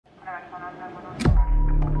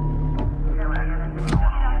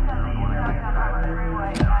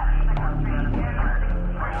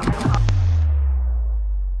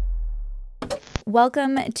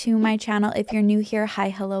Welcome to my channel. If you're new here, hi,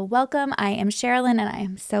 hello, welcome. I am Sherrilyn and I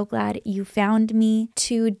am so glad you found me.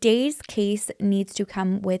 Today's case needs to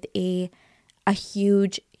come with a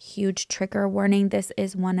huge trigger warning. This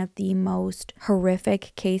is one of the most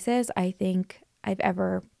horrific cases I think I've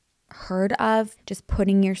ever heard of. Just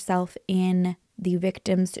putting yourself in the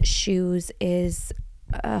victim's shoes is,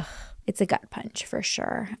 it's a gut punch for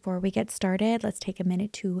sure. Before we get started, let's take a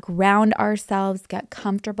minute to ground ourselves, get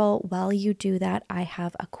comfortable. While you do that, I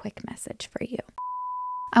have a quick message for you.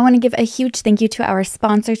 I want to give a huge thank you to our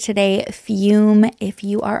sponsor today, Fume. If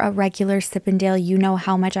you are a regular Sippin, you know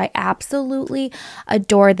how much I absolutely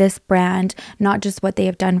adore this brand. Not just what they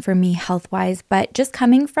have done for me health-wise, but just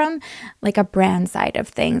coming from like a brand side of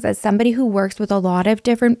things. As somebody who works with a lot of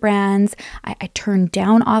different brands, I turn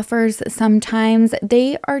down offers sometimes.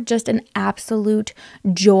 They are just an absolute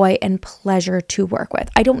joy and pleasure to work with.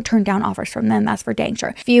 I don't turn down offers from them, that's for dang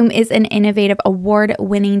sure. Fume is an innovative,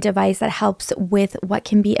 award-winning device that helps with what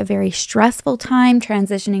can be a very stressful time,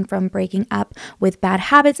 transitioning from breaking up with bad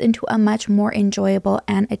habits into a much more enjoyable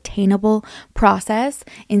and attainable process.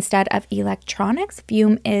 Instead of electronics,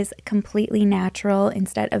 Fume is completely natural.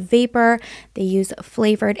 Instead of vapor, they use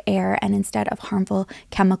flavored air, and instead of harmful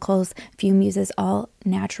chemicals, Fume uses all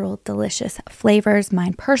natural, delicious flavors.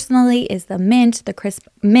 Mine personally is the mint, the crisp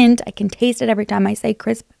mint. I can taste it every time I say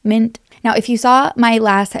crisp mint. Now, if you saw my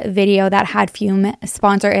last video that had Fume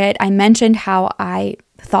sponsor it, I mentioned how I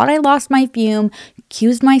thought I lost my Fume,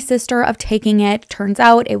 accused my sister of taking it. Turns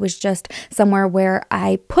out it was just somewhere where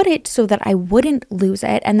I put it so that I wouldn't lose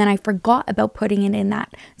it. And then I forgot about putting it in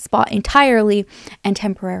that spot entirely and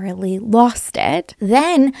temporarily lost it.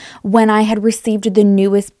 Then when I had received the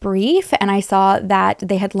newest brief and I saw that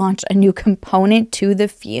they had launched a new component to the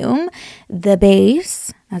Fume, the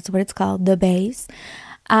base, that's what it's called, the base.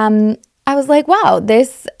 I was like, wow,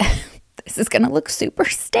 this is going to look super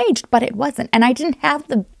staged, but it wasn't. And I didn't have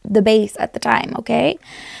the base at the time, okay?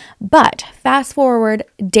 But fast forward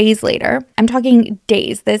days later, I'm talking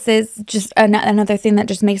days. This is just another thing that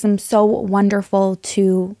just makes them so wonderful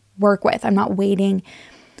to work with. I'm not waiting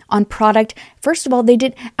on product. First of all, they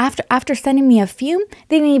did, after sending me a Fume,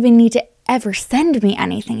 they didn't even need to ever send me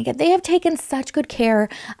anything again. They have taken such good care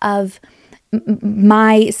of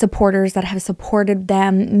my supporters that have supported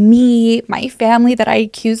them, me, my family that I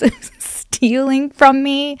accuse of stealing from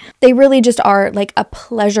me. They really just are like a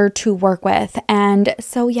pleasure to work with. And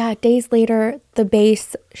so yeah, days later, the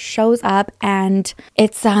base shows up and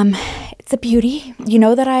it's a beauty. You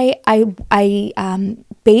know that I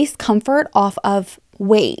base comfort off of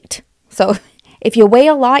weight. So if you weigh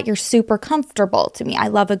a lot, you're super comfortable to me. I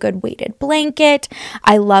love a good weighted blanket.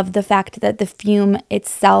 I love the fact that the Fume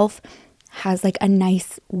itself has like a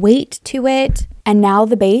nice weight to it. And now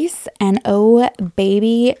the base, and oh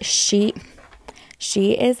baby, she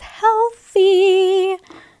is healthy.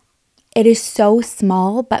 It is so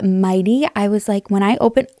small but mighty. I was like, when I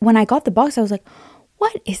got the box, I was like,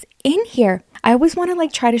 what is in here? I always want to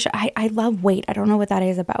like try to show, I love weight. I don't know what that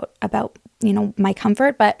is about, you know, my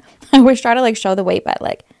comfort, but I always try to like show the weight, but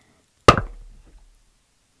like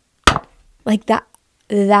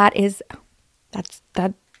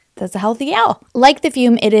that's a healthy gal. Like the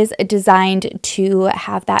Fume, it is designed to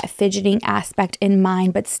have that fidgeting aspect in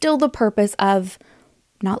mind, but still the purpose of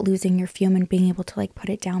not losing your Fume and being able to like put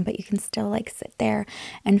it down, but you can still like sit there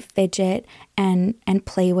and fidget and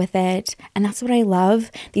play with it. And that's what I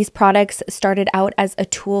love. These products started out as a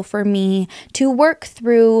tool for me to work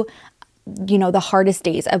through, you know, the hardest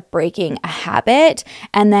days of breaking a habit.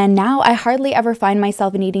 And then now I hardly ever find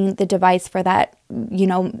myself needing the device for that, you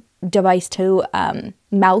know, device to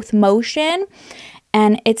mouth motion.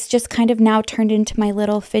 And it's just kind of now turned into my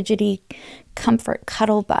little fidgety comfort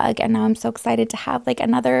cuddle bug. And now I'm so excited to have like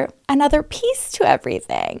another piece to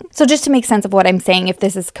everything. So just to make sense of what I'm saying, if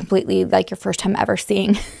this is completely like your first time ever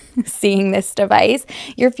seeing this device,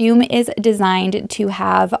 your Fume is designed to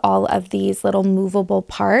have all of these little movable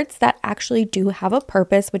parts that actually do have a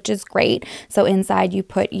purpose, which is great. So inside you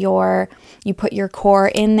put your core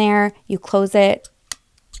in there, you close it,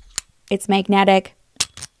 it's magnetic.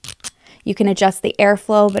 You can adjust the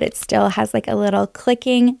airflow, but it still has like a little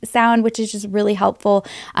clicking sound, which is just really helpful.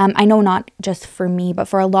 I know not just for me, but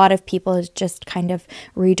for a lot of people, it's just kind of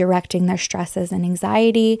redirecting their stresses and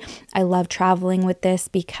anxiety. I love traveling with this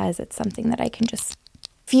because it's something that I can just...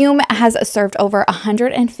 Fume has served over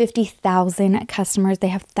 150,000 customers. They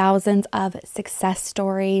have thousands of success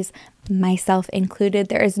stories. myself included.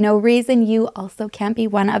 There is no reason you also can't be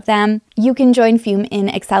one of them. You can join Fume in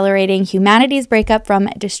accelerating humanity's breakup from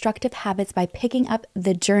destructive habits by picking up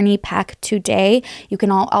the Journey Pack today. You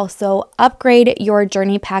can also upgrade your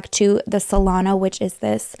Journey Pack to the Solana, which is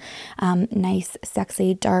this nice,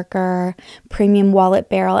 sexy, darker premium wallet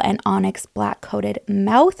barrel and onyx black coated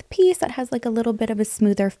mouthpiece that has like a little bit of a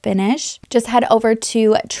smoother finish. Just head over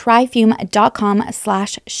to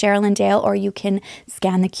tryfume.com/SherrilynDale, or you can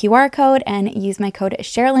scan the QR code and use my code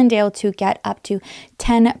SherrilynDale to get up to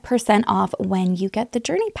 10% off when you get the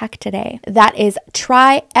Journey Pack today. That is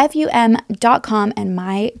tryfum.com and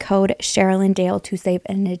my code SherrilynDale to save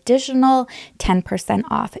an additional 10%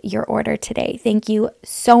 off your order today. Thank you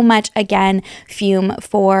so much again, Fume,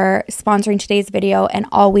 for sponsoring today's video and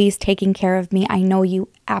always taking care of me. I know you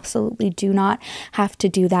absolutely do not have to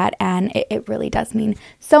do that, and it really does mean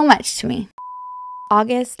so much to me.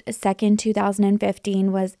 August 2nd,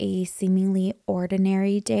 2015 was a seemingly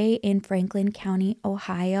ordinary day in Franklin County,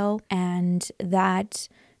 Ohio, and that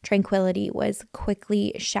tranquility was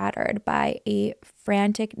quickly shattered by a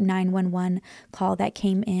frantic 911 call that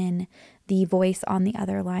came in. The voice on the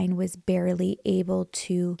other line was barely able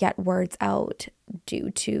to get words out due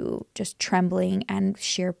to just trembling and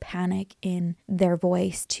sheer panic in their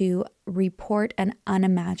voice to report an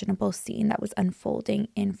unimaginable scene that was unfolding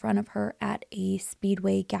in front of her at a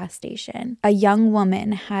Speedway gas station. A young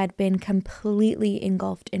woman had been completely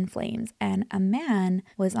engulfed in flames, and a man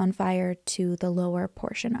was on fire to the lower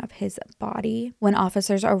portion of his body. When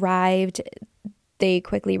officers arrived, they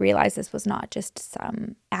quickly realized this was not just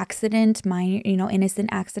some accident, innocent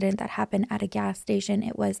accident that happened at a gas station.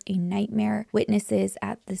 It was a nightmare. Witnesses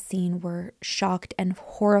at the scene were shocked and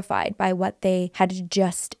horrified by what they had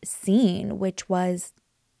just seen, which was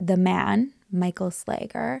the man, Michael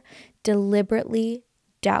Slager, deliberately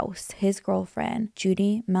douse his girlfriend,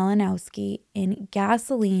 Judy Malinowski, in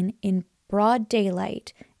gasoline in broad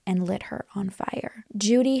daylight and lit her on fire.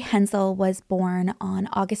 Judy Hensel was born on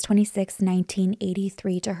August 26,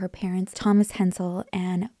 1983 to her parents Thomas Hensel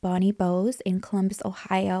and Bonnie Bowes in Columbus,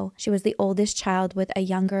 Ohio. She was the oldest child with a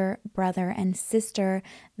younger brother and sister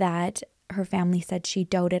that her family said she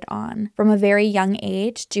doted on. From a very young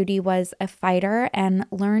age, Judy was a fighter and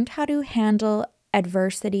learned how to handle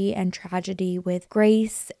adversity and tragedy with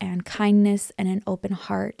grace and kindness and an open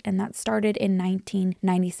heart. And that started in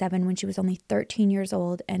 1997 when she was only 13 years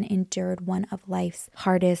old and endured one of life's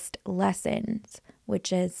hardest lessons,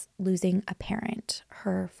 which is losing a parent.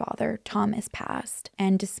 Her father, Thomas, passed.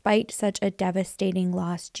 And despite such a devastating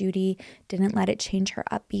loss, Judy didn't let it change her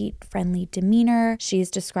upbeat, friendly demeanor. She is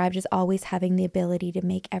described as always having the ability to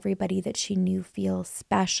make everybody that she knew feel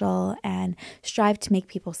special and strive to make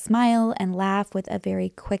people smile and laugh with a very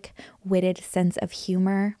quick-witted sense of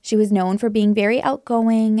humor. She was known for being very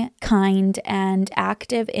outgoing, kind, and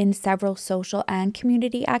active in several social and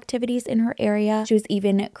community activities in her area. She was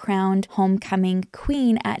even crowned homecoming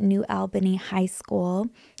queen at New Albany High School,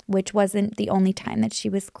 which wasn't the only time that she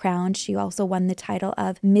was crowned. She also won the title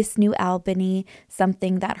of Miss New Albany,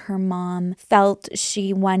 something that her mom felt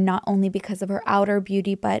she won not only because of her outer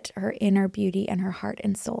beauty, but her inner beauty and her heart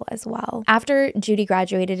and soul as well. After Judy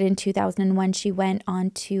graduated in 2001, she went on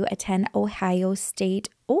to attend Ohio State.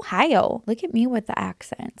 Look at me with the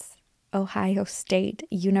accents. Ohio State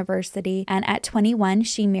University. And at 21,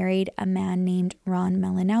 she married a man named Ron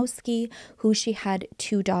Malinowski, who she had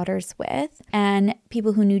 2 daughters with. And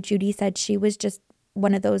people who knew Judy said she was just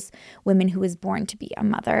one of those women who was born to be a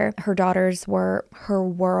mother. Her daughters were her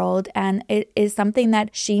world, and it is something that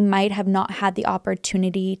she might have not had the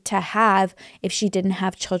opportunity to have if she didn't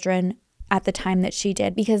have children at the time that she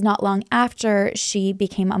did, because not long after she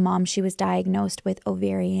became a mom, she was diagnosed with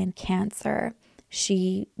ovarian cancer.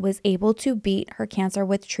 She was able to beat her cancer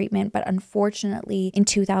with treatment, but unfortunately in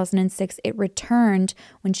 2006, it returned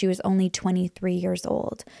when she was only 23 years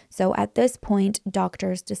old. So at this point,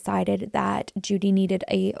 doctors decided that Judy needed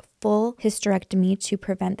a full hysterectomy to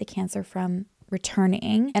prevent the cancer from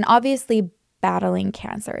returning. And obviously, battling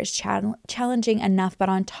cancer is challenging enough, but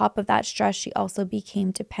on top of that stress, she also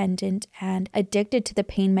became dependent and addicted to the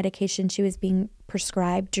pain medication she was being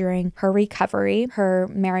prescribed during her recovery. Her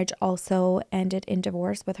marriage also ended in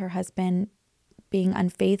divorce, with her husband being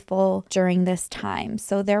unfaithful during this time.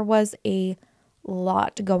 So there was a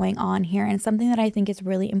lot going on here, and something that I think is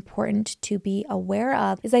really important to be aware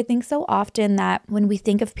of is I think so often that when we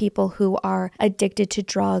think of people who are addicted to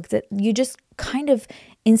drugs, that you just kind of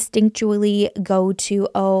instinctually go to,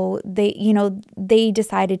 oh, they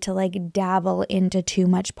decided to like dabble into too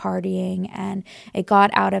much partying and it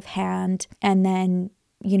got out of hand, and then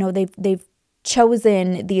they've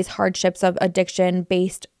chosen these hardships of addiction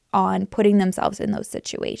based on putting themselves in those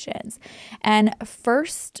situations. And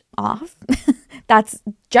first off, that's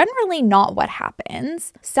generally not what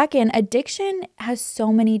happens. Second, addiction has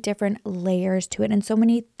so many different layers to it and so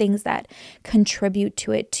many things that contribute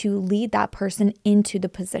to it to lead that person into the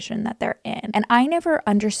position that they're in. And I never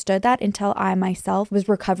understood that until I myself was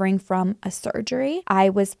recovering from a surgery. I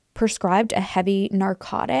was prescribed a heavy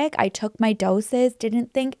narcotic. I took my doses,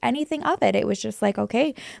 didn't think anything of it. It was just like,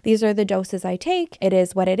 okay, these are the doses I take. It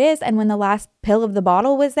is what it is. And when the last pill of the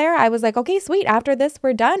bottle was there, I was like, okay, sweet. After this,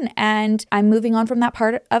 we're done. And I'm moving on from that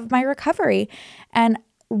part of my recovery. And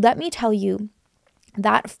let me tell you,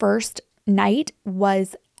 that first night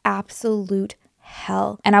was absolute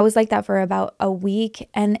hell. And I was like that for about a week.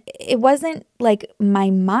 And it wasn't like my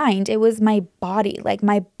mind, it was my body. Like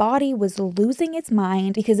my body was losing its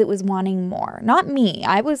mind because it was wanting more. Not me.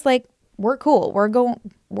 I was like, we're cool.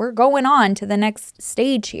 We're going on to the next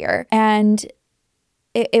stage here. And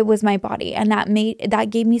it was my body. And that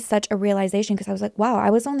gave me such a realization, because I was like, wow, I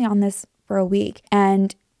was only on this for a week.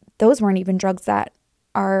 And those weren't even drugs that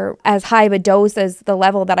are as high of a dose as the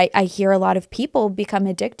level that I hear a lot of people become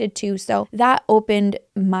addicted to. So that opened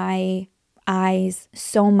my eyes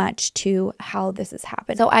so much to how this has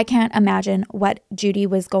happened. So I can't imagine what Judy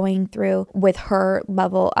was going through with her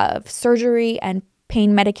level of surgery and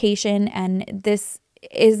pain medication. And this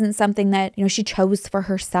isn't something that, she chose for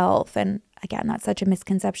herself. And again, that's such a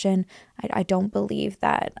misconception. I don't believe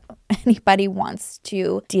that anybody wants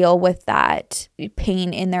to deal with that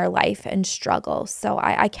pain in their life and struggle. So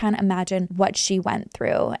I can't imagine what she went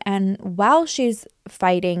through. And while she's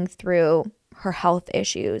fighting through her health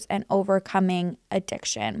issues and overcoming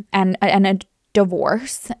addiction and a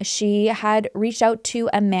divorce, she had reached out to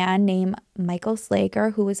a man named Michael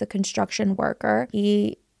Slager, who was a construction worker.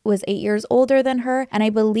 He was 8 years older than her, and I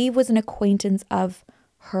believe was an acquaintance of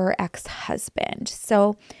her ex-husband.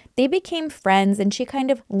 So they became friends, and she kind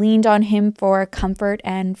of leaned on him for comfort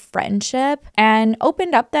and friendship, and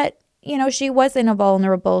opened up that, she was in a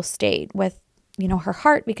vulnerable state with, her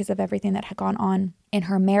heart, because of everything that had gone on in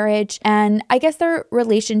her marriage. And I guess their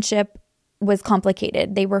relationship was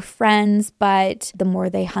complicated. They were friends, but the more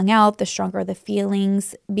they hung out, the stronger the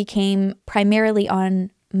feelings became, primarily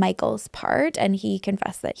on Michael's part. And he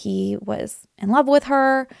confessed that he was in love with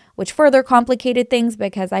her, which further complicated things,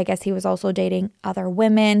 because I guess he was also dating other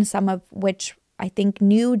women, some of which I think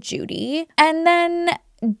knew Judy. And then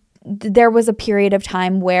there was a period of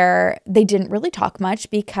time where they didn't really talk much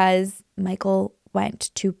because Michael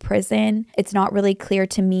went to prison. It's not really clear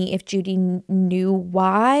to me if Judy knew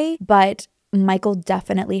why, but Michael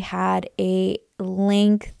definitely had a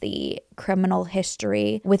lengthy criminal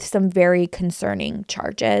history with some very concerning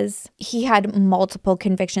charges. He had multiple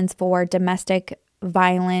convictions for domestic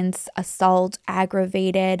violence, assault,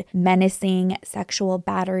 aggravated, menacing, sexual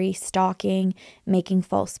battery, stalking, making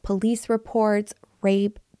false police reports,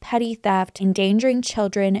 rape, petty theft, endangering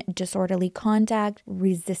children, disorderly conduct,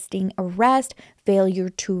 resisting arrest, failure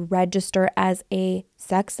to register as a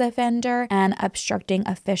sex offender, and obstructing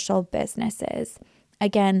official businesses.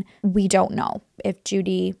 Again, we don't know if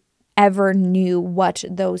Judy ever knew what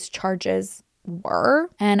those charges were.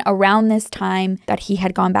 And around this time that he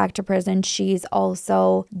had gone back to prison, she's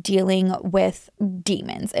also dealing with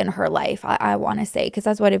demons in her life, I want to say, because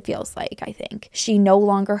that's what it feels like, I think. She no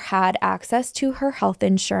longer had access to her health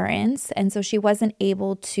insurance, and so she wasn't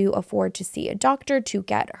able to afford to see a doctor to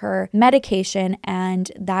get her medication,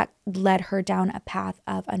 and that led her down a path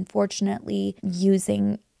of, unfortunately,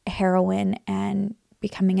 using heroin and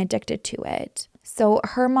becoming addicted to it. So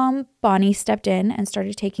her mom, Bonnie, stepped in and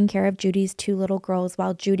started taking care of Judy's 2 little girls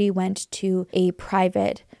while Judy went to a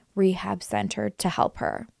private rehab center to help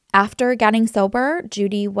her. After getting sober,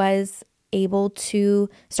 Judy was able to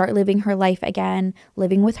start living her life again,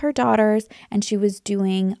 living with her daughters, and she was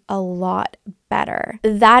doing a lot better.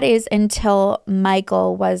 That is until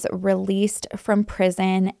Michael was released from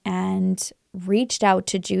prison and reached out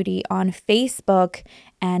to Judy on Facebook,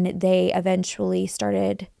 and they eventually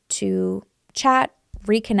started to chat,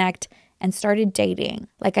 reconnect, and started dating.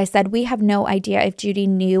 Like I said, we have no idea if Judy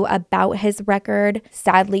knew about his record.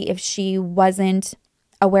 Sadly, if she wasn't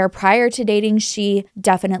aware prior to dating, she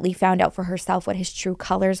definitely found out for herself what his true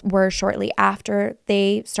colors were shortly after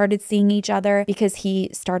they started seeing each other, because he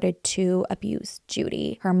started to abuse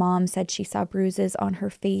Judy. Her mom said she saw bruises on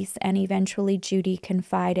her face, and eventually Judy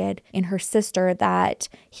confided in her sister that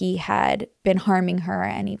he had been harming her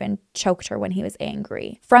and even choked her when he was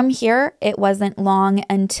angry. From here, it wasn't long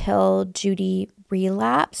until Judy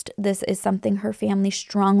relapsed. This is something her family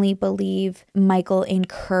strongly believe Michael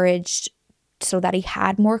encouraged so that he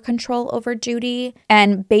had more control over Judy.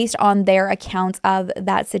 And based on their accounts of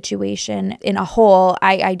that situation in a whole,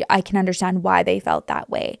 I can understand why they felt that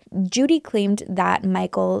way. Judy claimed that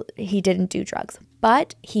Michael, he didn't do drugs,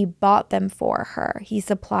 but he bought them for her. He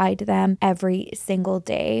supplied them every single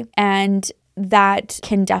day. And that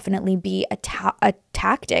can definitely be a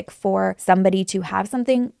tactic for somebody to have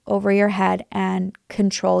something over your head and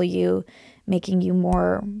control you, making you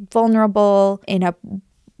more vulnerable, in a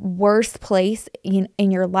worse place in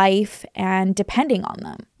your life, and depending on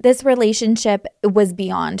them. This relationship was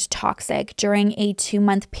beyond toxic. During a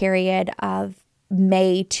 2-month period of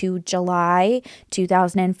May to July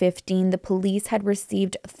 2015, the police had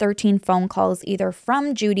received 13 phone calls either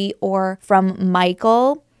from Judy or from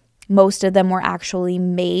Michael. Most of them were actually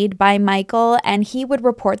made by Michael, and he would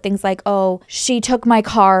report things like, oh, she took my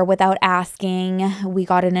car without asking, we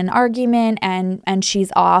got in an argument, and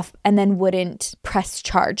she's off, and then wouldn't press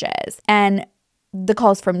charges. And the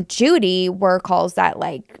calls from Judy were calls that,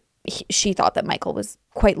 like, she thought that Michael was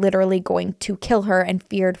quite literally going to kill her and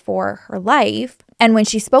feared for her life. And when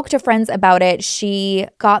she spoke to friends about it, she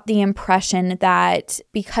got the impression that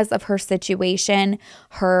because of her situation,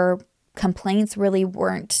 her complaints really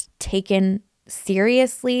weren't taken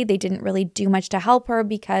seriously. They didn't really do much to help her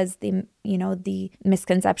because the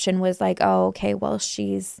misconception was like, oh, okay, well,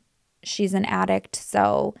 she's an addict,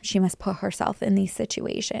 so she must put herself in these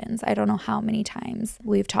situations. I don't know how many times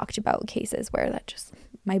we've talked about cases where that just,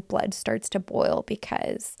 my blood starts to boil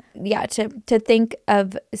because, yeah, to think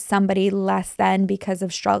of somebody less than because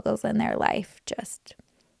of struggles in their life just,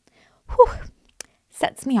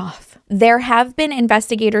 sets me off. There have been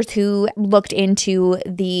investigators who looked into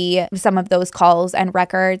some of those calls and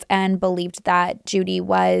records and believed that Judy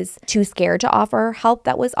was too scared to offer help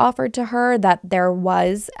that was offered to her, that there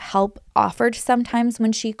was help offered sometimes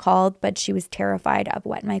when she called, but she was terrified of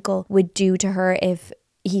what Michael would do to her if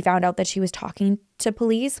he found out that she was talking to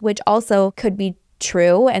police, which also could be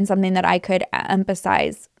true and something that I could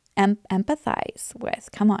empathize with.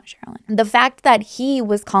 Come on, Sherrilyn. The fact that he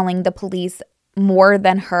was calling the police more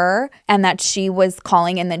than her, and that she was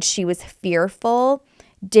calling and that she was fearful,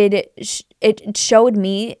 it showed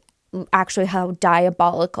me actually how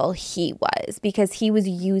diabolical he was, because he was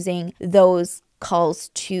using those calls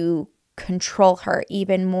to control her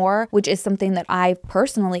even more, which is something that I've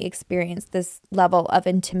personally experienced, this level of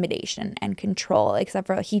intimidation and control, except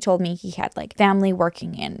for he told me he had like family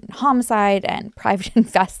working in homicide and private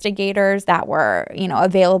investigators that were,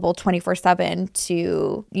 available 24/7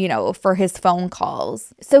 to, for his phone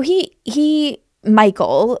calls. So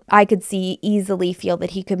Michael, I could easily feel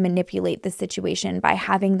that he could manipulate the situation by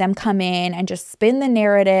having them come in and just spin the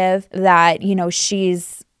narrative that,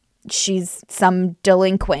 she's some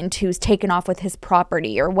delinquent who's taken off with his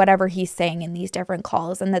property or whatever he's saying in these different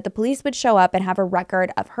calls, and that the police would show up and have a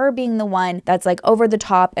record of her being the one that's like over the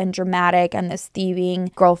top and dramatic and this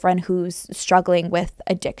thieving girlfriend who's struggling with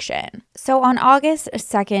addiction. So on August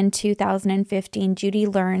 2nd, 2015, Judy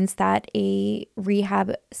learns that a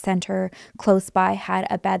rehab center close by had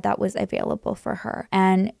a bed that was available for her,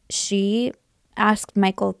 and she asked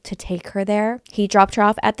Michael to take her there. He dropped her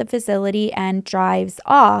off at the facility and drives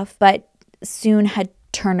off, but soon had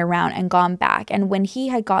turned around and gone back. And when he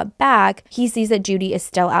had got back, he sees that Judy is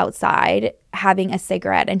still outside having a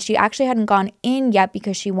cigarette. And she actually hadn't gone in yet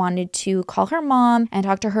because she wanted to call her mom and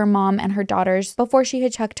talk to her mom and her daughters before she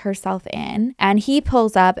had checked herself in. And he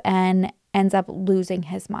pulls up and ends up losing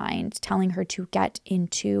his mind, telling her to get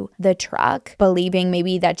into the truck, believing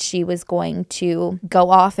maybe that she was going to go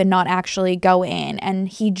off and not actually go in. And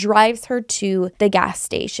he drives her to the gas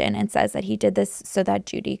station and says that he did this so that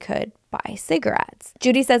Judy could buy cigarettes.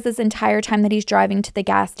 Judy says this entire time that he's driving to the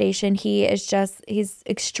gas station, he's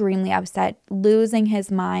extremely upset, losing his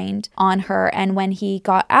mind on her. And when he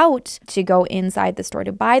got out to go inside the store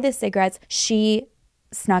to buy the cigarettes, she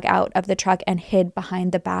snuck out of the truck and hid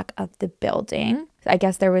behind the back of the building. I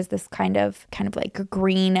guess there was this kind of like a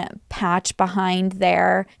green patch behind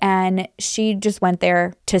there, and she just went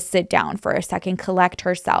there to sit down for a second, collect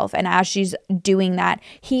herself. And as she's doing that,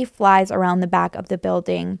 he flies around the back of the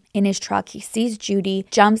building in his truck. He sees Judy,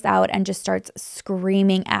 jumps out, and just starts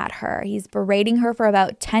screaming at her. He's berating her for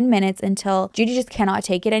about 10 minutes until Judy just cannot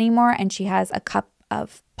take it anymore, and she has a cup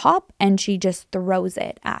of pop and she just throws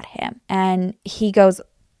it at him. And he goes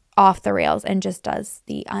off the rails and just does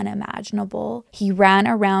the unimaginable. He ran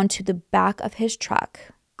around to the back of his truck,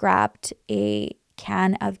 grabbed a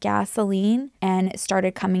can of gasoline, and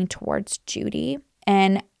started coming towards Judy.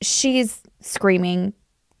 And she's screaming,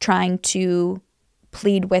 trying to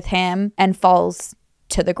plead with him, and falls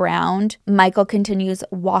to the ground. Michael continues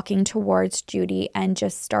walking towards Judy and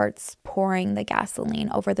just starts pouring the gasoline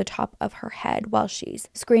over the top of her head while she's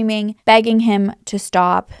screaming, begging him to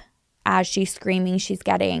stop. As she's screaming, she's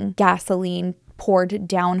getting gasoline poured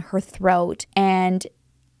down her throat, and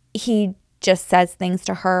he just says things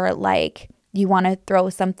to her like, "You want to throw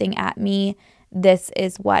something at me? This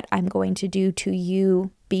is what I'm going to do to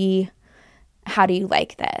you. How do you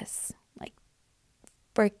like this?" Like,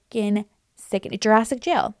 freaking sick. Jurassic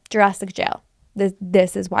Jail.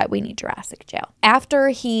 This is why we need Jurassic Jail. After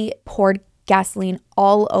he poured gasoline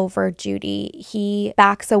all over Judy, he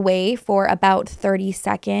backs away for about 30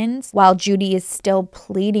 seconds while Judy is still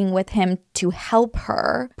pleading with him to help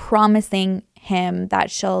her, promising him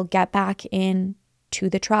that she'll get back in to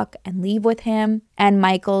the truck and leave with him. And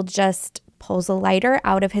Michael just pulls a lighter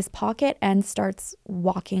out of his pocket and starts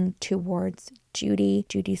walking towards Judy.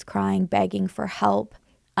 Judy's crying, begging for help,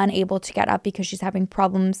 unable to get up because she's having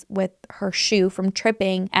problems with her shoe from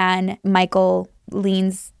tripping. And Michael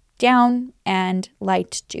leans down and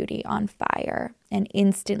lights Judy on fire. And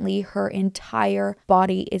instantly her entire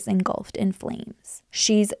body is engulfed in flames.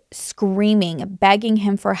 She's screaming, begging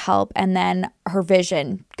him for help, and then her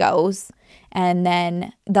vision goes. And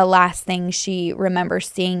then the last thing she remembers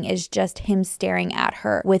seeing is just him staring at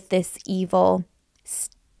her with this evil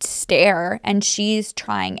stare. And she's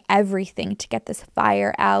trying everything to get this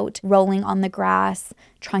fire out, rolling on the grass,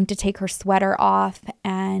 trying to take her sweater off.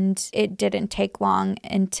 And it didn't take long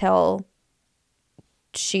until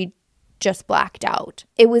she just blacked out.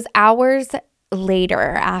 It was hours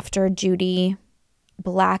later, after Judy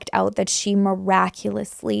blacked out, that she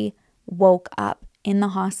miraculously woke up in the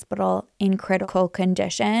hospital in critical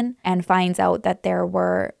condition and finds out that there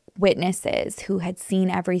were witnesses who had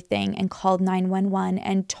seen everything and called 911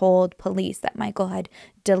 and told police that Michael had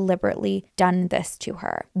deliberately done this to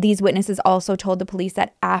her. These witnesses also told the police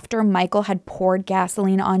that after Michael had poured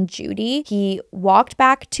gasoline on Judy, he walked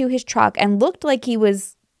back to his truck and looked like he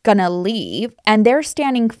was gonna leave, and they're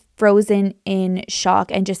standing frozen in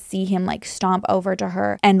shock and just see him like stomp over to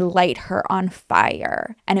her and light her on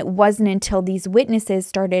fire. And it wasn't until these witnesses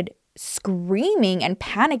started screaming and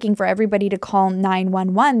panicking for everybody to call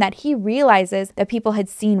 911 that he realizes that people had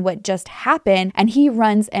seen what just happened, and he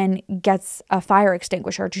runs and gets a fire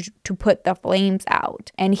extinguisher to put the flames out.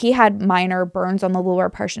 And he had minor burns on the lower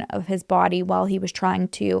portion of his body while he was trying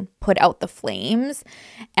to put out the flames,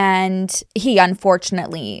 and he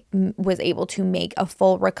unfortunately was able to make a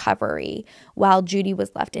full recovery while Judy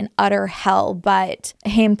was left in utter hell. But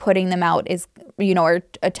him putting them out is, or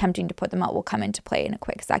attempting to put them out will come into play in a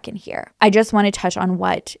quick second here. I just want to touch on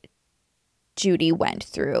what Judy went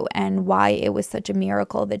through and why it was such a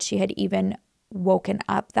miracle that she had even woken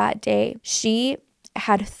up that day. She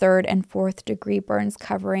had 3rd and 4th degree burns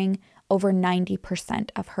covering over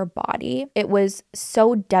 90% of her body. It was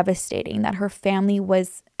so devastating that her family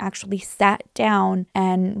was actually sat down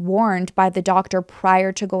and warned by the doctor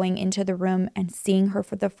prior to going into the room and seeing her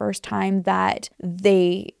for the first time that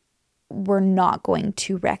they were not going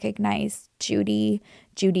to recognize Judy.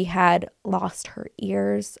 Judy had lost her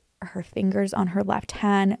ears, her fingers on her left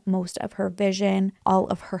hand, most of her vision, all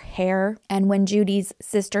of her hair. And when Judy's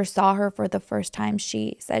sister saw her for the first time,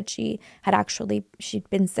 she said she'd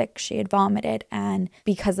been sick, she had vomited, and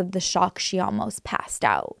because of the shock, she almost passed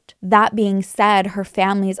out. That being said, her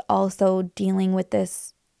family is also dealing with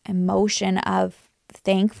this emotion of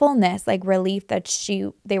thankfulness, like relief that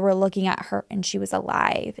they were looking at her and she was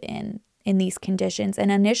alive in these conditions. And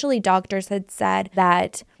initially doctors had said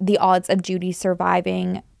that the odds of Judy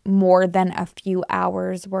surviving more than a few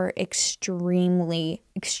hours were extremely,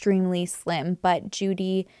 extremely slim, but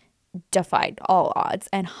Judy defied all odds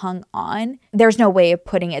and hung on. There's no way of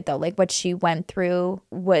putting it though. Like, what she went through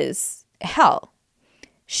was hell.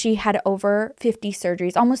 She had over 50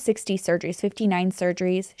 surgeries, almost 60 surgeries, 59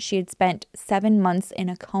 surgeries. She had spent 7 months in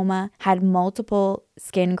a coma, had multiple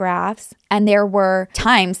skin grafts, and there were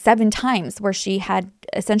 7 times where she had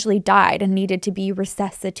essentially died and needed to be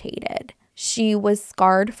resuscitated. She was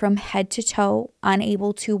scarred from head to toe,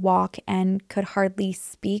 unable to walk, and could hardly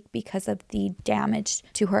speak because of the damage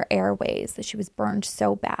to her airways. She was burned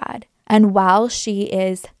so bad. And while she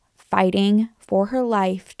is fighting for her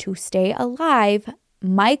life to stay alive,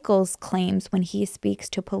 Michael's claims when he speaks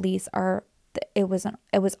to police are it was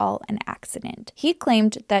all an accident. He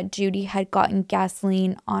claimed that Judy had gotten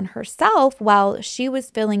gasoline on herself while she was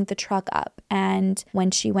filling the truck up, and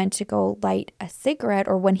when she went to go light a cigarette,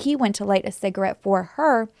 or when he went to light a cigarette for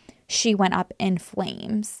her, she went up in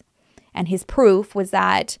flames. And his proof was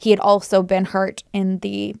that he had also been hurt in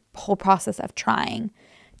the whole process of trying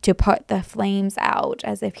to put the flames out,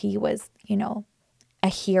 as if he was, a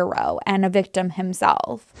hero and a victim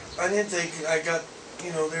himself. I didn't think I got,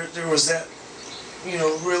 there was that,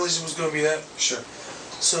 realized it was going to be that. Sure.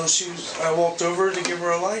 So I walked over to give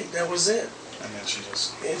her a light. That was it. And then she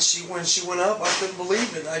just... And when she went up, I couldn't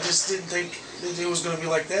believe it. I just didn't think that it was going to be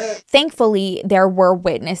like that. Thankfully, there were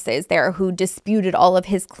witnesses there who disputed all of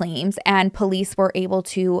his claims, and police were able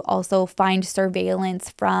to also find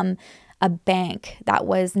surveillance from a bank that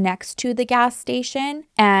was next to the gas station.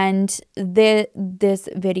 And this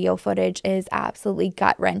video footage is absolutely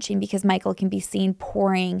gut-wrenching because Michael can be seen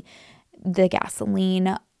pouring the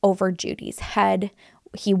gasoline over Judy's head.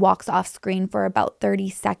 He walks off screen for about 30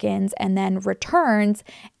 seconds and then returns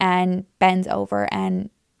and bends over, and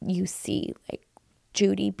you see like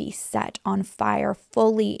Judy be set on fire,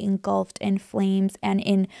 fully engulfed in flames and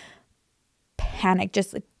in panic,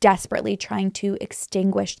 just desperately trying to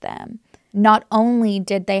extinguish them. Not only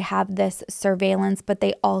did they have this surveillance, but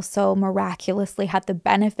they also miraculously had the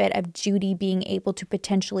benefit of Judy being able to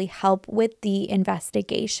potentially help with the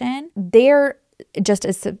investigation. They're just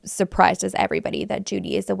as surprised as everybody that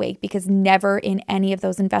Judy is awake, because never in any of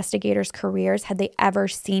those investigators' careers had they ever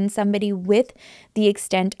seen somebody with the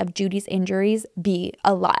extent of Judy's injuries be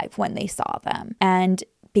alive when they saw them. And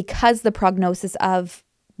because the prognosis of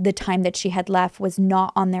the time that she had left was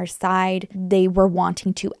not on their side, they were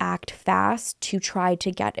wanting to act fast to try to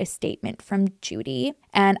get a statement from Judy.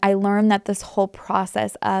 And I learned that this whole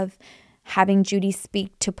process of having Judy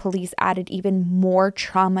speak to police added even more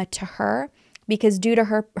trauma to her, because due to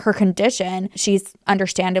her condition, she's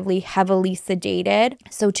understandably heavily sedated.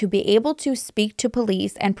 So to be able to speak to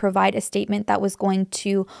police and provide a statement that was going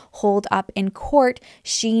to hold up in court,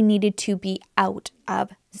 she needed to be out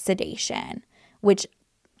of sedation, which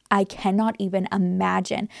I cannot even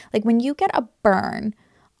imagine. Like when you get a burn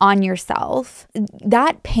on yourself,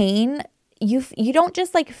 that pain, you don't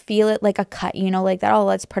just like feel it like a cut, like that, oh,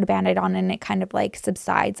 let's put a Band-Aid on and it kind of like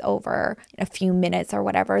subsides over a few minutes or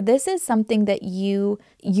whatever. This is something that you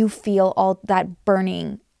feel all that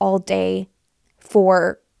burning all day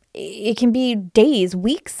for, it can be days,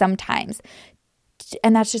 weeks sometimes.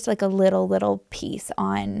 And that's just like a little piece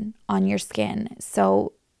on your skin.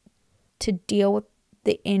 So to deal with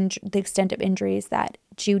the extent of injuries that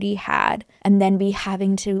Judy had, and then be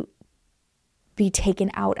having to be taken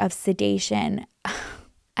out of sedation,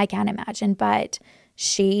 I can't imagine. But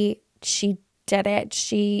she did it.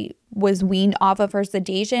 She was weaned off of her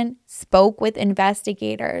sedation, spoke with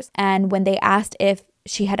investigators, and when they asked if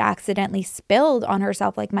she had accidentally spilled on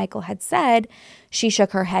herself like Michael had said, she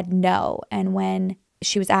shook her head no. And when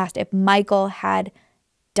she was asked if Michael had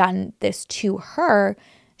done this to her,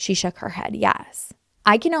 she shook her head yes.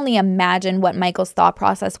 I can only imagine what Michael's thought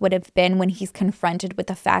process would have been when he's confronted with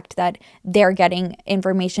the fact that they're getting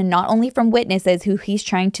information not only from witnesses who he's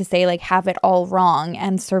trying to say like have it all wrong,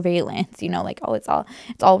 and surveillance, like, oh, it's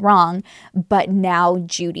all wrong, but now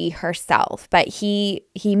Judy herself. But he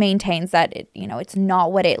maintains that it's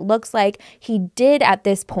not what it looks like. He did at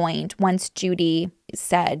this point, once Judy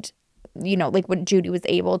said, like when Judy was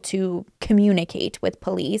able to communicate with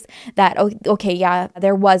police that, okay, yeah,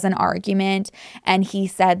 there was an argument. And he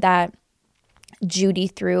said that Judy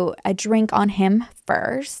threw a drink on him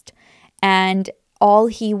first, and all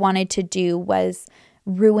he wanted to do was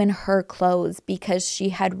ruin her clothes because she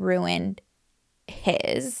had ruined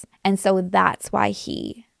his. And so that's why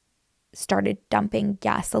he started dumping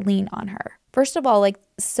gasoline on her. First of all, like,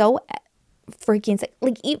 so freaking sick.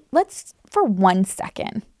 Like, let's for 1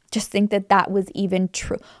 second just think that was even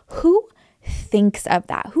true. Who thinks of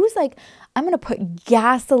that? Who's like, I'm going to put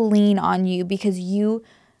gasoline on you because you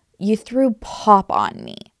threw pop on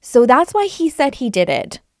me? So that's why he said he did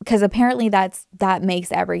it, because apparently that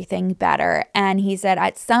makes everything better. And he said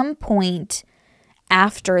at some point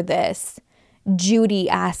after this, Judy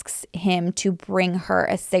asks him to bring her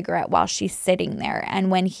a cigarette while she's sitting there.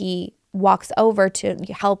 And when he walks over to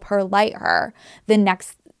help her light her, the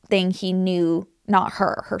next thing he knew, not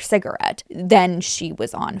her cigarette, then she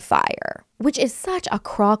was on fire, which is such a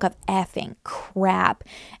crock of effing crap.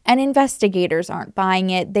 And investigators aren't buying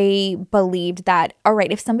it. They believed that, all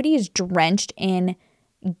right, if somebody is drenched in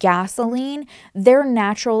gasoline, their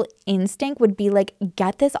natural instinct would be like,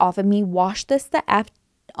 get this off of me, wash this the F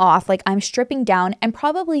off, like I'm stripping down, and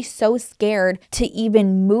probably so scared to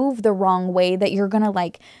even move the wrong way that you're gonna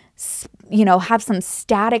like, have some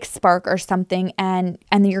static spark or something, and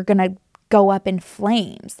you're gonna go up in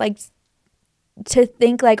flames. Like, to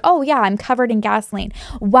think like, oh yeah, I'm covered in gasoline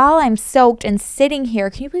while I'm soaked and sitting here,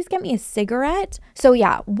 can you please get me a cigarette? So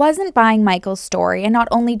yeah, wasn't buying Michael's story. And not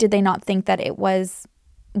only did they not think that it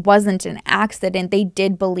wasn't an accident, they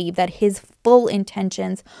did believe that his full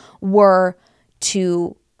intentions were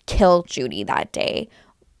to kill Judy that day.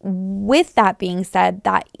 With that being said,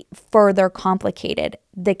 that further complicated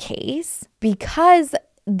the case because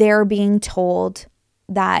they're being told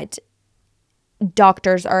that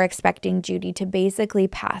doctors are expecting Judy to basically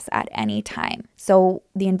pass at any time. So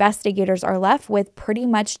the investigators are left with pretty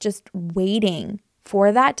much just waiting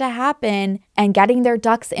for that to happen and getting their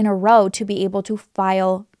ducks in a row to be able to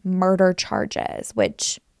file murder charges,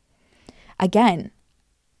 which, again,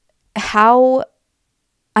 how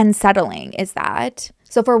unsettling is that?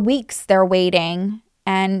 So for weeks they're waiting,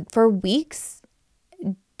 and for weeks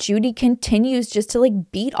Judy continues just to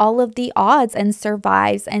like beat all of the odds and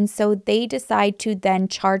survives. And so they decide to then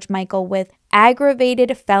charge Michael with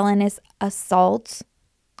aggravated felonious assault,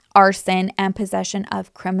 arson, and possession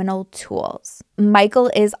of criminal tools. Michael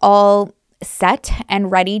is all set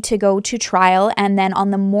and ready to go to trial. And then on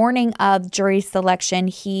the morning of jury selection,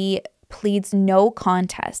 he pleads no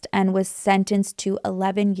contest and was sentenced to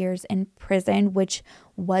 11 years in prison, which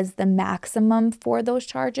was the maximum for those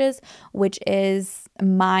charges, which is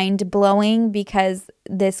mind-blowing because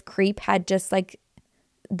this creep had just like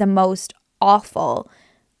the most awful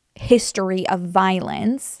history of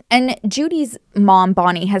violence. And Judy's mom,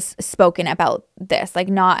 Bonnie, has spoken about this, like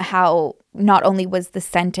not only was the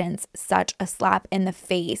sentence such a slap in the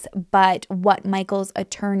face, but what Michael's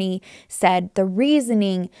attorney said the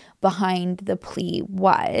reasoning behind the plea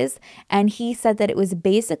was. And he said that it was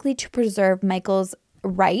basically to preserve Michael's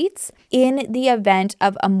rights in the event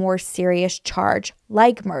of a more serious charge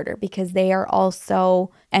like murder, because they are also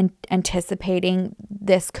anticipating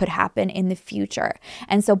this could happen in the future.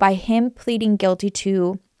 And so by him pleading guilty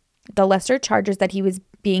to the lesser charges that he was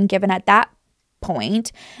being given at that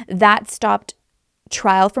point, that stopped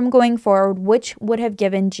trial from going forward, which would have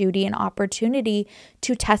given Judy an opportunity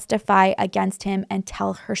to testify against him and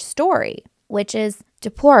tell her story, which is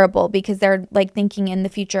deplorable because they're like thinking in the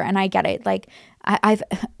future. And I get it. Like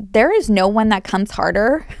there is no one that comes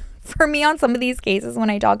harder for me on some of these cases when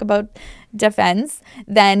I talk about defense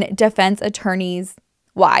than defense attorneys'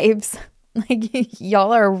 wives. Like,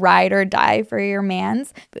 y'all are ride or die for your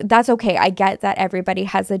mans. That's okay. I get that everybody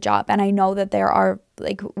has a job. And I know that there are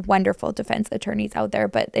like wonderful defense attorneys out there,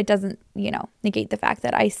 but it doesn't, negate the fact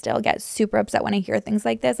that I still get super upset when I hear things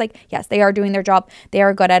like this. Like, yes, they are doing their job. They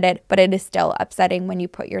are good at it, but it is still upsetting when you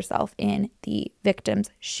put yourself in the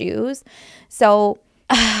victim's shoes. So,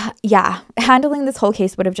 yeah, handling this whole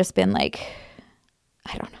case would have just been like,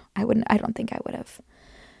 I don't know. I don't think I would have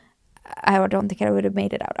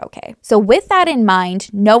made it out okay. So with that in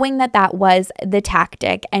mind, knowing that that was the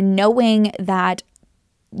tactic and knowing that,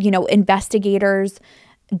 investigators,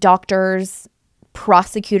 doctors,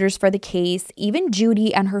 prosecutors for the case, even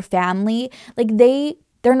Judy and her family, like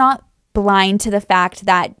they're not blind to the fact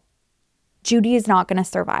that Judy is not going to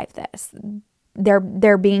survive this.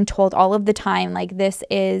 They're being told all of the time, like, this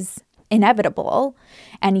is inevitable.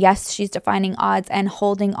 And yes, she's defying odds and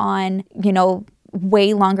holding on,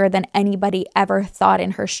 way longer than anybody ever thought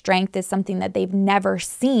in her strength is something that they've never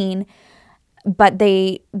seen. But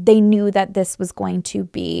they knew that this was going to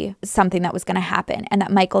be something that was going to happen and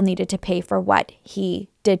that Michael needed to pay for what he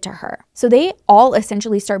did to her. So they all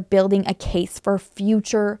essentially start building a case for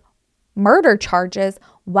future murder charges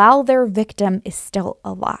while their victim is still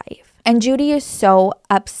alive. And Judy is so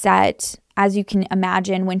upset, as you can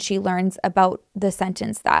imagine, when she learns about the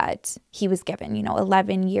sentence that he was given,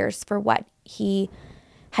 11 years for what he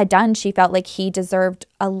had done. She felt like he deserved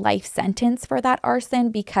a life sentence for that arson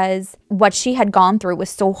because what she had gone through was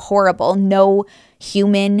so horrible. No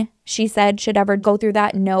human, she said, should ever go through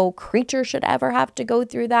that. No creature should ever have to go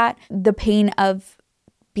through that. The pain of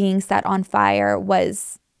being set on fire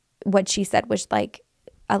was what she said was like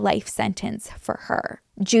a life sentence for her.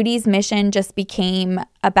 Judy's mission just became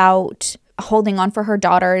about holding on for her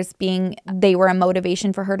daughters, they were a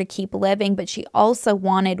motivation for her to keep living, but she also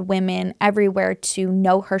wanted women everywhere to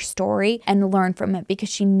know her story and learn from it because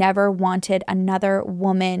she never wanted another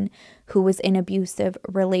woman who was in an abusive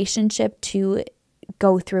relationship to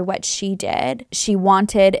go through what she did. She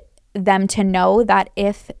wanted them to know that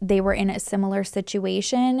if they were in a similar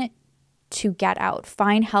situation, to get out,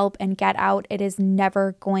 find help and get out. It is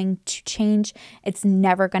never going to change. It's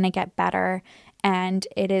never going to get better. And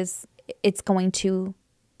it's going to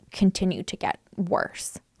continue to get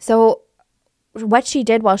worse. So what she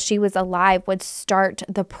did while she was alive would start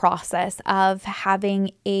the process of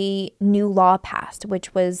having a new law passed,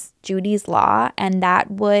 which was Judy's Law, and that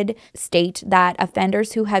would state that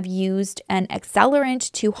offenders who have used an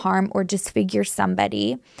accelerant to harm or disfigure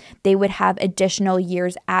somebody, they would have additional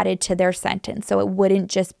years added to their sentence. So it wouldn't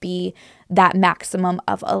just be that maximum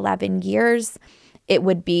of 11 years. It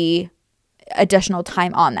would be additional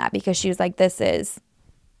time on that, because she was like, this is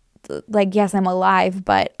like, yes, I'm alive,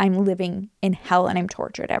 but I'm living in hell and I'm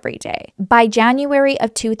tortured every day. By January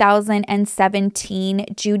of 2017,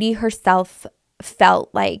 Judy herself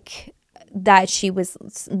felt like that she was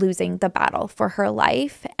losing the battle for her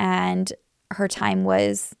life and her time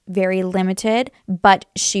was very limited, but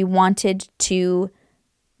she wanted to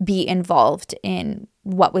be involved in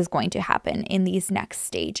what was going to happen in these next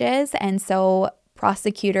stages. And so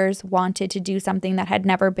prosecutors wanted to do something that had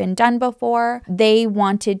never been done before. They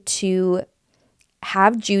wanted to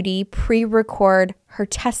have Judy pre-record her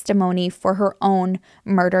testimony for her own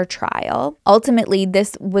murder trial. Ultimately,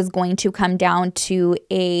 this was going to come down to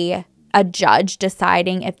a judge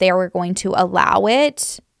deciding if they were going to allow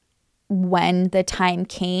it when the time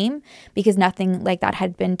came, because nothing like that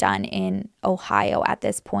had been done in Ohio at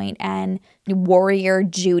this point. And warrior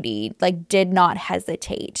Judy did not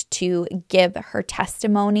hesitate to give her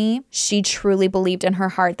testimony. She truly believed in her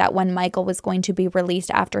heart that when Michael was going to be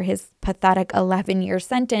released after his pathetic 11-year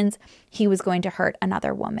sentence, he was going to hurt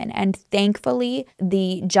another woman. And thankfully,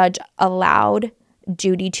 the judge allowed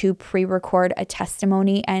Judy to pre-record a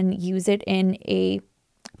testimony and use it in a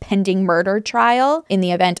pending murder trial in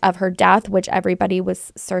the event of her death, which everybody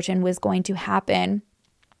was certain was going to happen.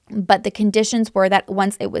 But the conditions were that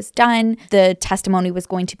once it was done, the testimony was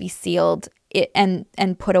going to be sealed and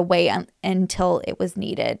put away until it was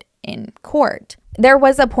needed in court. There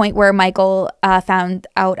was a point where Michael found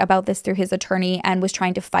out about this through his attorney and was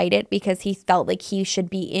trying to fight it because he felt like he should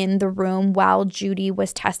be in the room while Judy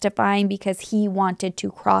was testifying because he wanted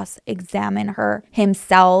to cross-examine her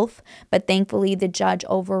himself. But thankfully, the judge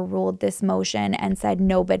overruled this motion and said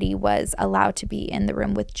nobody was allowed to be in the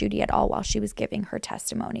room with Judy at all while she was giving her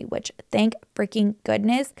testimony, which thank freaking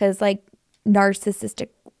goodness, because narcissistic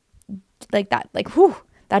whew,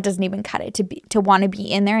 that doesn't even cut it to want to be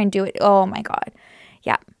in there and do it. Oh my God.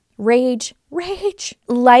 Yeah. Rage.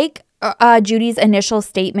 Like Judy's initial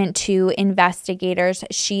statement to investigators,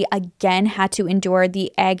 she again had to endure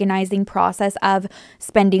the agonizing process of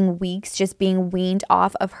spending weeks just being weaned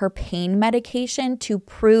off of her pain medication to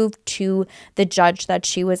prove to the judge that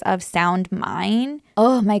she was of sound mind.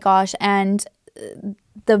 Oh my gosh. And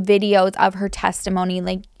the videos of her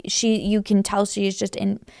testimony, you can tell she is just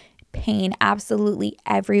in pain absolutely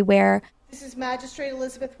everywhere. This is Magistrate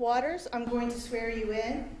Elizabeth Waters. I'm going to swear you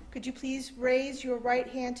in. Could you please raise your right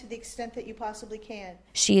hand to the extent that you possibly can?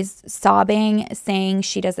 She's sobbing, saying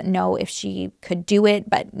she doesn't know if she could do it,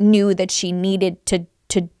 but knew that she needed to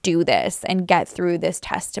do this and get through this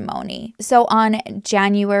testimony. So on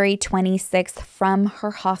January 26th, from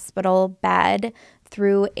her hospital bed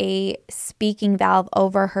through a speaking valve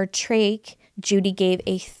over her trach, Judy gave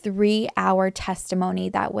a 3-hour testimony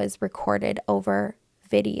that was recorded over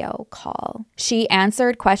video call. She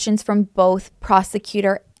answered questions from both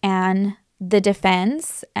prosecutor and the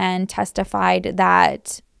defense and testified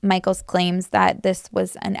that Michael's claims that this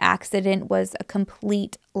was an accident was a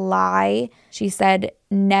complete lie. She said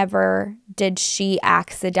never did she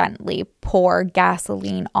accidentally pour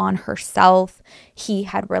gasoline on herself. He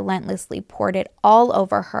had relentlessly poured it all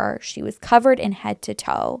over her. She was covered in head to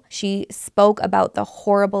toe. She spoke about the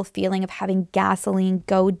horrible feeling of having gasoline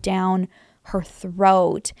go down her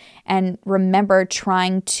throat and remember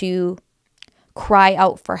trying to cry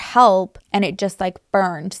out for help and it just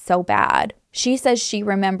burned so bad. She says she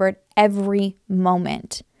remembered every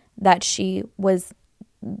moment that she was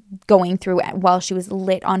going through while she was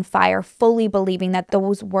lit on fire, fully believing that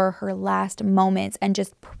those were her last moments and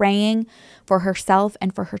just praying for herself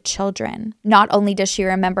and for her children. Not only does she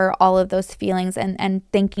remember all of those feelings and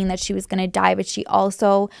thinking that she was going to die, but she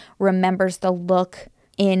also remembers the look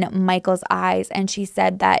in Michael's eyes. And she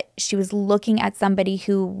said that she was looking at somebody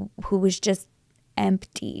who was just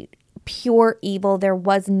empty, pure evil. There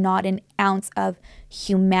was not an ounce of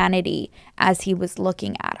humanity as he was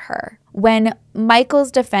looking at her. When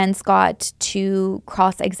Michael's defense got to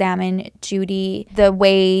cross-examine Judy, the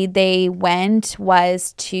way they went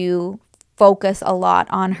was to focus a lot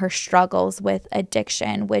on her struggles with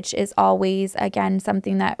addiction, which is always, again,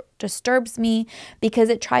 something that disturbs me because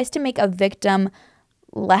it tries to make a victim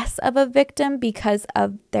less of a victim because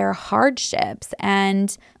of their hardships.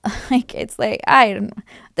 And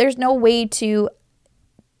there's no way to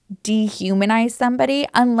dehumanize somebody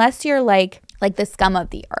unless you're like the scum of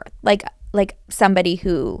the earth, like somebody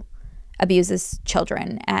who abuses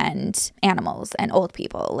children and animals and old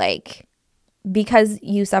people. Because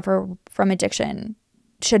you suffer from addiction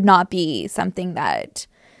should not be something that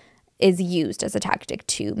is used as a tactic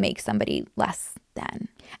to make somebody less then.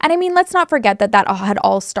 And I mean, let's not forget that that had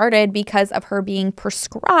all started because of her being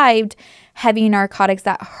prescribed heavy narcotics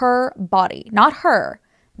that her body, not her,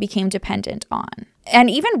 became dependent on. And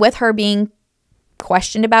even with her being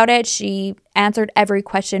questioned about it, she answered every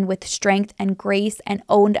question with strength and grace and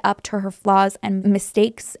owned up to her flaws and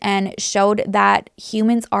mistakes and showed that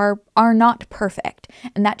humans are not perfect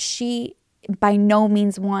and that she by no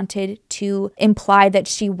means wanted to imply that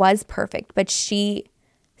she was perfect, but she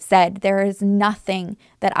said, there is nothing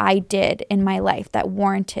that I did in my life that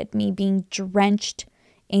warranted me being drenched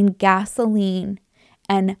in gasoline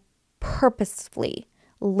and purposefully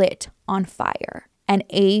lit on fire. And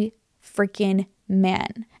a freaking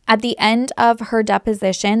man. At the end of her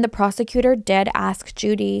deposition, the prosecutor did ask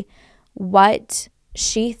Judy what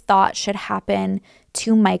she thought should happen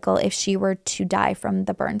to Michael if she were to die from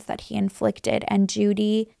the burns that he inflicted. And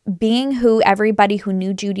Judy, being who everybody who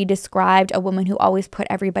knew Judy described, a woman who always put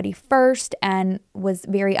everybody first and was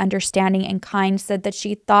very understanding and kind, said that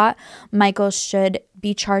she thought Michael should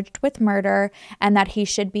be charged with murder and that he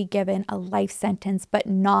should be given a life sentence, but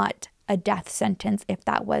not a death sentence if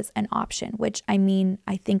that was an option, which I mean,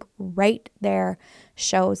 I think right there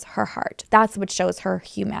shows her heart. That's what shows her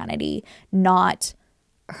humanity, not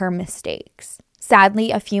her mistakes.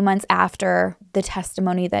 Sadly, a few months after the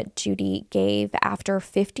testimony that Judy gave, after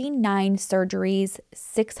 59 surgeries,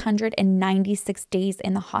 696 days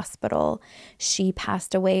in the hospital, she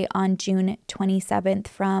passed away on June 27th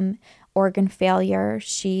from organ failure.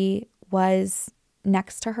 She was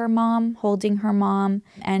next to her mom, holding her mom,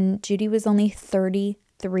 and Judy was only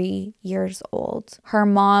 33 years old. Her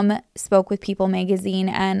mom spoke with People magazine,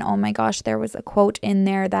 and oh my gosh, there was a quote in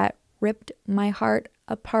there that ripped my heart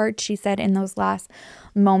apart. She said in those last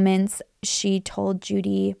moments, she told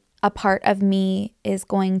Judy, a part of me is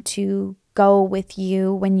going to go with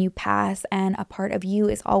you when you pass, and a part of you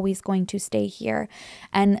is always going to stay here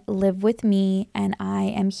and live with me, and I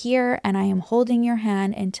am here and I am holding your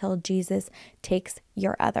hand until Jesus takes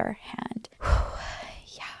your other hand.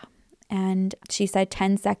 Yeah. And she said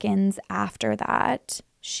 10 seconds after that,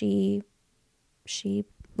 she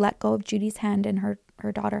let go of Judy's hand and her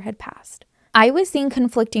daughter had passed. I was seeing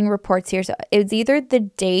conflicting reports here. So it was either the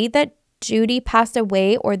day that Judy passed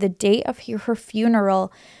away or the day of her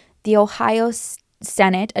funeral. The Ohio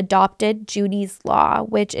Senate adopted Judy's law,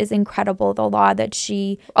 which is incredible, the law that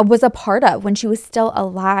she was a part of when she was still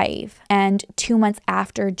alive. And 2 months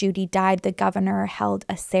after Judy died, the governor held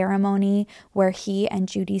a ceremony where he and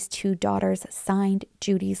Judy's 2 daughters signed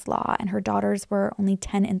Judy's law, and her daughters were only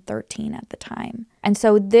 10 and 13 at the time. And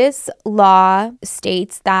so this law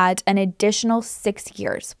states that an additional 6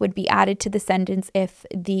 years would be added to the sentence if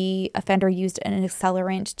the offender used an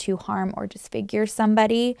accelerant to harm or disfigure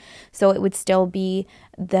somebody. So it would still be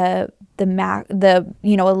the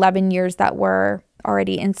 11 years that were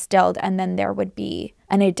already instilled, and then there would be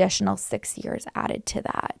an additional 6 years added to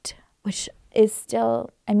that, which is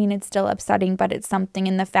still, I mean, it's still upsetting, but it's something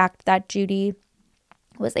in the fact that Judy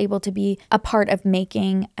was able to be a part of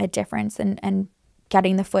making a difference and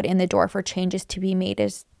getting the foot in the door for changes to be made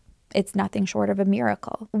it's nothing short of a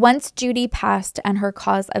miracle. Once Judy passed and her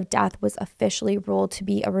cause of death was officially ruled to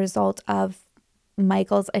be a result of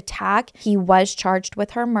Michael's attack, he was charged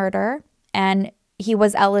with her murder and he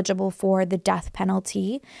was eligible for the death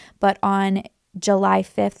penalty. But on July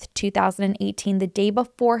 5th, 2018, the day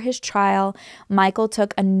before his trial, Michael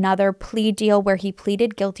took another plea deal where he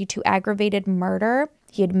pleaded guilty to aggravated murder.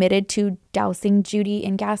 He admitted to dousing Judy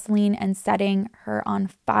in gasoline and setting her on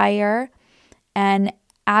fire. And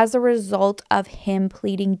as a result of him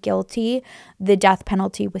pleading guilty, the death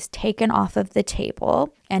penalty was taken off of the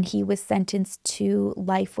table and he was sentenced to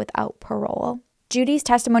life without parole. Judy's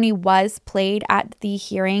testimony was played at the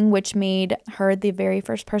hearing, which made her the very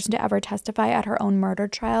first person to ever testify at her own murder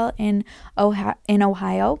trial in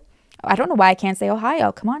Ohio. I don't know why I can't say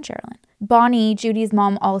Ohio. Come on, Sherrilyn. Bonnie, Judy's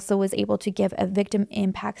mom, also was able to give a victim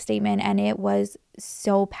impact statement, and it was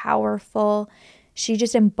so powerful. She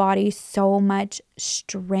just embodies so much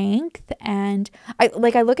strength, and I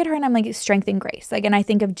look at her and I'm like, strength and grace. And I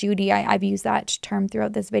think of Judy, I've used that term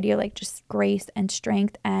throughout this video, like just grace and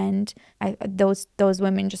strength, and those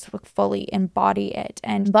women just fully embody it.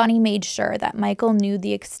 And Bonnie made sure that Michael knew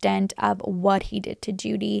the extent of what he did to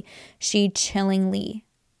Judy. She chillingly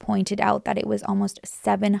pointed out that it was almost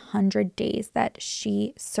 700 days that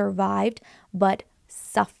she survived, but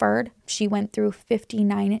suffered. She went through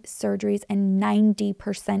 59 surgeries and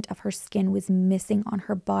 90% of her skin was missing on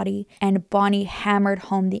her body. And Bonnie hammered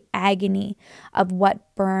home the agony of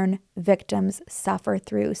what burn victims suffer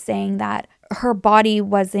through, saying that her body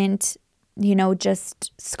wasn't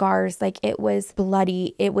just scars. Like, it was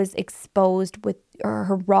bloody. It was exposed with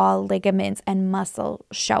her raw ligaments and muscle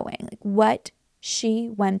showing. Like, what she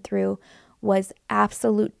went through was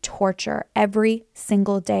absolute torture every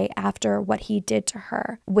single day after what he did to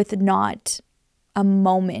her, with not a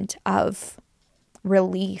moment of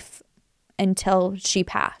relief until she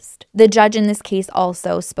passed. The judge in this case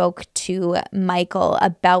also spoke to Michael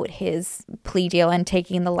about his plea deal and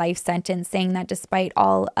taking the life sentence, saying that despite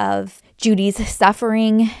all of Judy's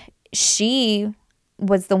suffering, she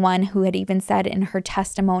was the one who had even said in her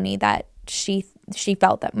testimony that she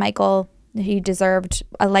felt that Michael, he deserved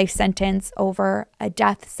a life sentence over a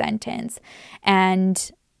death sentence,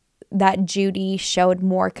 and that Judy showed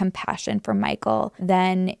more compassion for Michael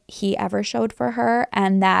than he ever showed for her,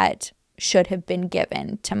 and that should have been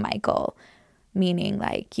given to Michael, meaning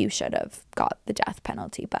like, you should have got the death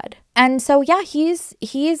penalty, bud. And so yeah, he's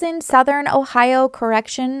in Southern Ohio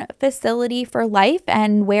Correction Facility for life,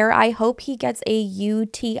 and where I hope he gets a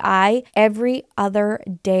UTI every other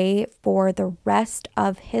day for the rest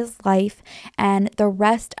of his life and the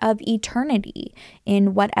rest of eternity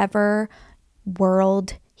in whatever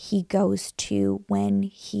world he goes to when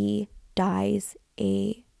he dies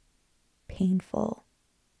a painful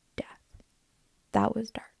death. That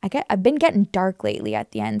was dark. I've been getting dark lately at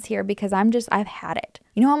the ends here because I've had it.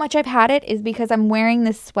 You know how much I've had it is because I'm wearing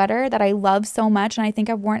this sweater that I love so much, and I think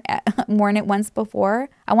I've worn it once before.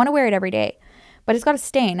 I want to wear it every day, but it's got a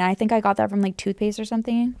stain, and I think I got that from like toothpaste or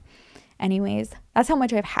something. Anyways, that's how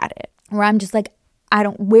much I've had it, where I'm just like, I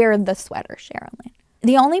don't wear the sweater, Sherrilyn.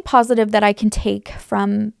 The only positive that I can take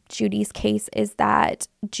from Judy's case is that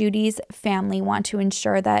Judy's family want to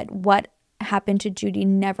ensure that what happened to Judy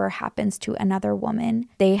never happens to another woman.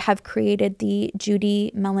 They have created the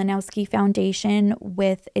Judy Malinowski Foundation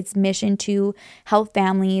with its mission to help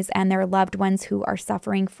families and their loved ones who are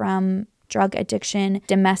suffering from drug addiction,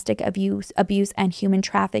 domestic abuse, and human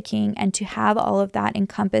trafficking. And to have all of that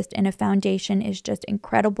encompassed in a foundation is just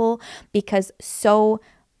incredible, because so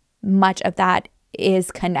much of that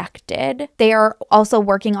is connected. They are also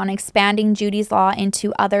working on expanding Judy's Law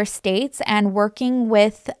into other states and working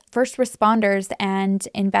with first responders and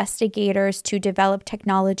investigators to develop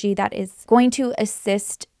technology that is going to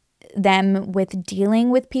assist them with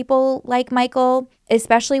dealing with people like Michael,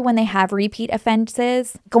 especially when they have repeat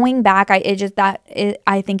offenses. Going back, I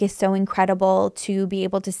think is so incredible to be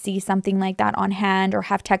able to see something like that on hand or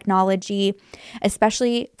have technology,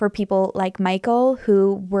 especially for people like Michael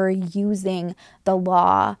who were using the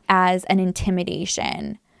law as an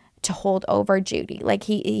intimidation to hold over Judy. Like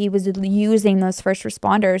he was using those first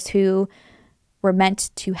responders who were meant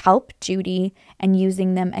to help Judy and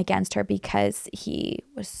using them against her because he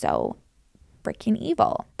was so freaking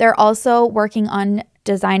evil. They're also working on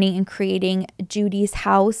designing and creating Judy's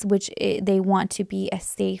house, which they want to be a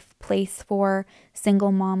safe place for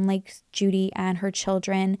single mom like Judy and her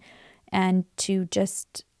children, and to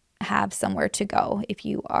just have somewhere to go if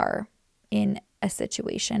you are in a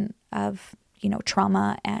situation of,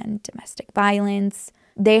 trauma and domestic violence.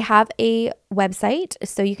 They have a website,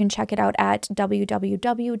 so you can check it out at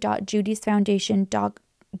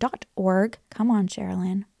www.judysfoundation.org. Come on,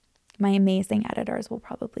 Sherrilyn. My amazing editors will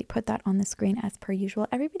probably put that on the screen as per usual.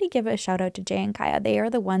 Everybody give a shout out to Jay and Kaya. They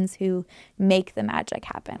are the ones who make the magic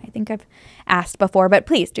happen. I think I've asked before, but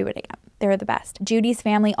please do it again. They're the best. Judy's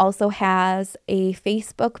family also has a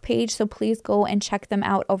Facebook page, so please go and check them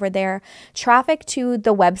out over there. Traffic to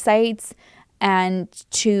the websites and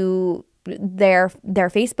to their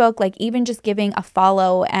Facebook, like even just giving a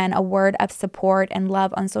follow and a word of support and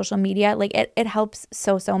love on social media, like it helps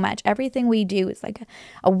so much. Everything we do is like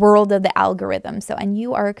a world of the algorithm. So, and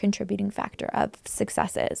you are a contributing factor of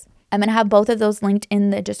successes. I'm going to have both of those linked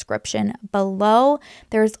in the description below.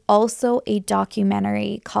 There's also a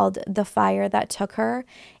documentary called The Fire That Took Her.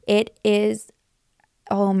 It is,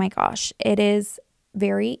 oh my gosh, it is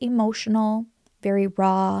very emotional, very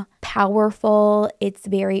raw, powerful. It's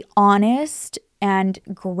very honest and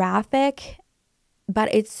graphic,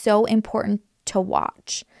 but it's so important to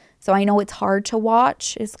watch. So I know it's hard to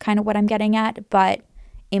watch is kind of what I'm getting at, but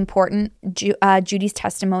important. Judy's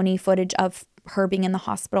testimony, footage of her being in the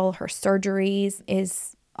hospital, her surgeries,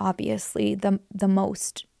 is obviously the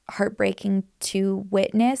most heartbreaking to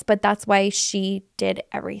witness, but that's why she did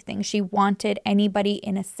everything. She wanted anybody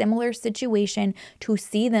in a similar situation to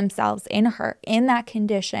see themselves in her, in that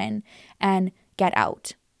condition, and get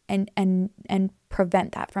out and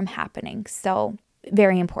prevent that from happening. So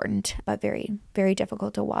very important, but very, very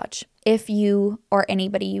difficult to watch. If you or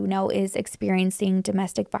anybody you know is experiencing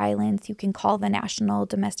domestic violence, you can call the National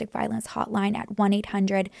Domestic Violence Hotline at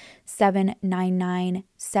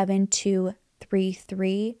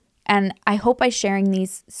 1-800-799-7233. And I hope by sharing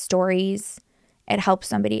these stories, it helps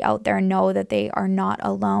somebody out there know that they are not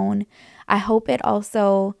alone. I hope it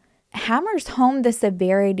also hammers home the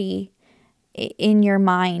severity in your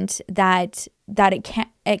mind that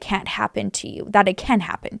it can't happen to you, that it can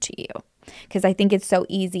happen to you. Because I think it's so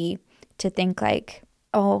easy to think like,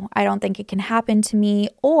 oh, I don't think it can happen to me.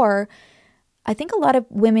 Or I think a lot of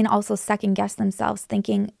women also second guess themselves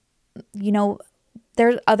thinking, you know,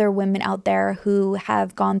 there's other women out there who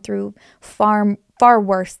have gone through far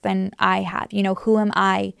worse than I have. You know, who am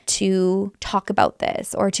I to talk about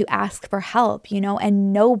this or to ask for help, you know?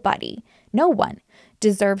 And no one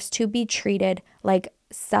deserves to be treated like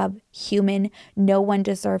subhuman. No one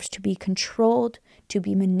deserves to be controlled, to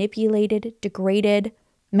be manipulated, degraded,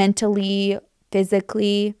 mentally,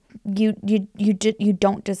 physically. You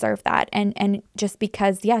don't deserve that. And just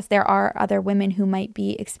because, yes, there are other women who might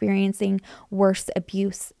be experiencing worse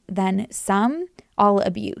abuse than some, all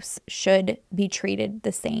abuse should be treated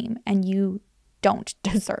the same, and you don't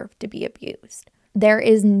deserve to be abused. There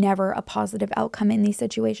is never a positive outcome in these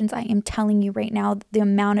situations. I am telling you right now, the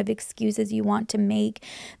amount of excuses you want to make,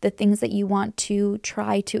 the things that you want to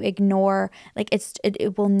try to ignore, like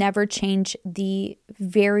it will never change the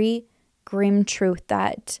very grim truth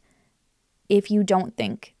that if you don't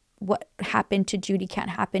think what happened to Judy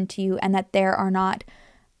can't happen to you, and that there are not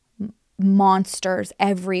monsters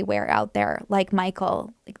everywhere out there like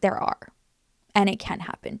Michael, like there are, and it can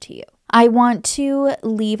happen to you. I want to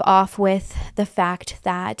leave off with the fact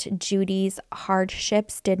that Judy's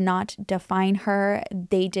hardships did not define her.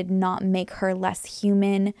 They did not make her less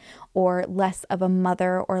human or less of a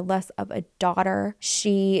mother or less of a daughter.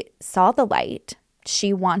 She saw the light.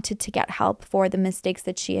 She wanted to get help for the mistakes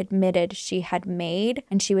that she admitted she had made,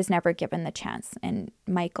 and she was never given the chance. And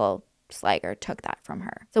Michael Slager took that from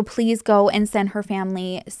her. So please go and send her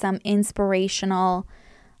family some inspirational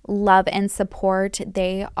love and support.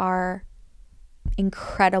 They are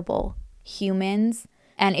incredible humans,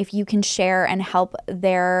 and if you can share and help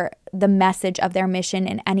the message of their mission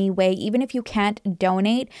in any way, even if you can't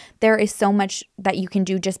donate, there is so much that you can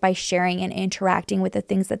do just by sharing and interacting with the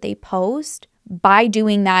things that they post. By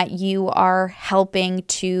doing that, you are helping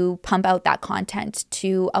to pump out that content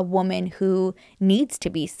to a woman who needs to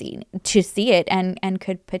be seen, to see it, and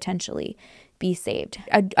could potentially be saved.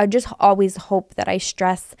 I just always hope that I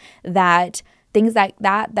stress that things like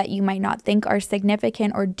that you might not think are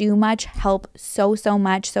significant or do much help so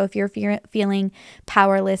much. So if you're feeling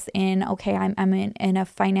powerless in, okay, I'm in a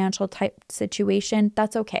financial type situation,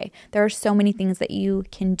 that's okay. There are so many things that you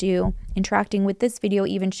can do, interacting with this video,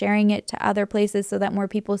 even sharing it to other places so that more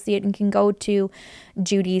people see it and can go to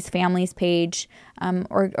Judy's family's page,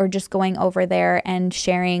 or just going over there and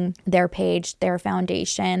sharing their page, their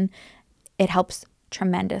foundation. It helps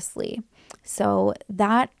tremendously. So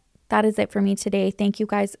that is it for me today. Thank you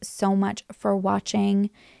guys so much for watching.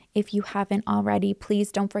 If you haven't already,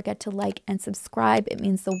 please don't forget to like and subscribe. It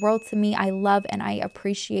means the world to me. I love and I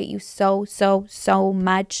appreciate you so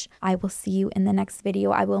much. I will see you in the next video.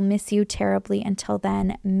 I will miss you terribly. Until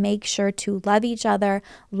then, make sure to love each other,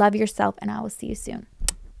 love yourself, and I will see you soon.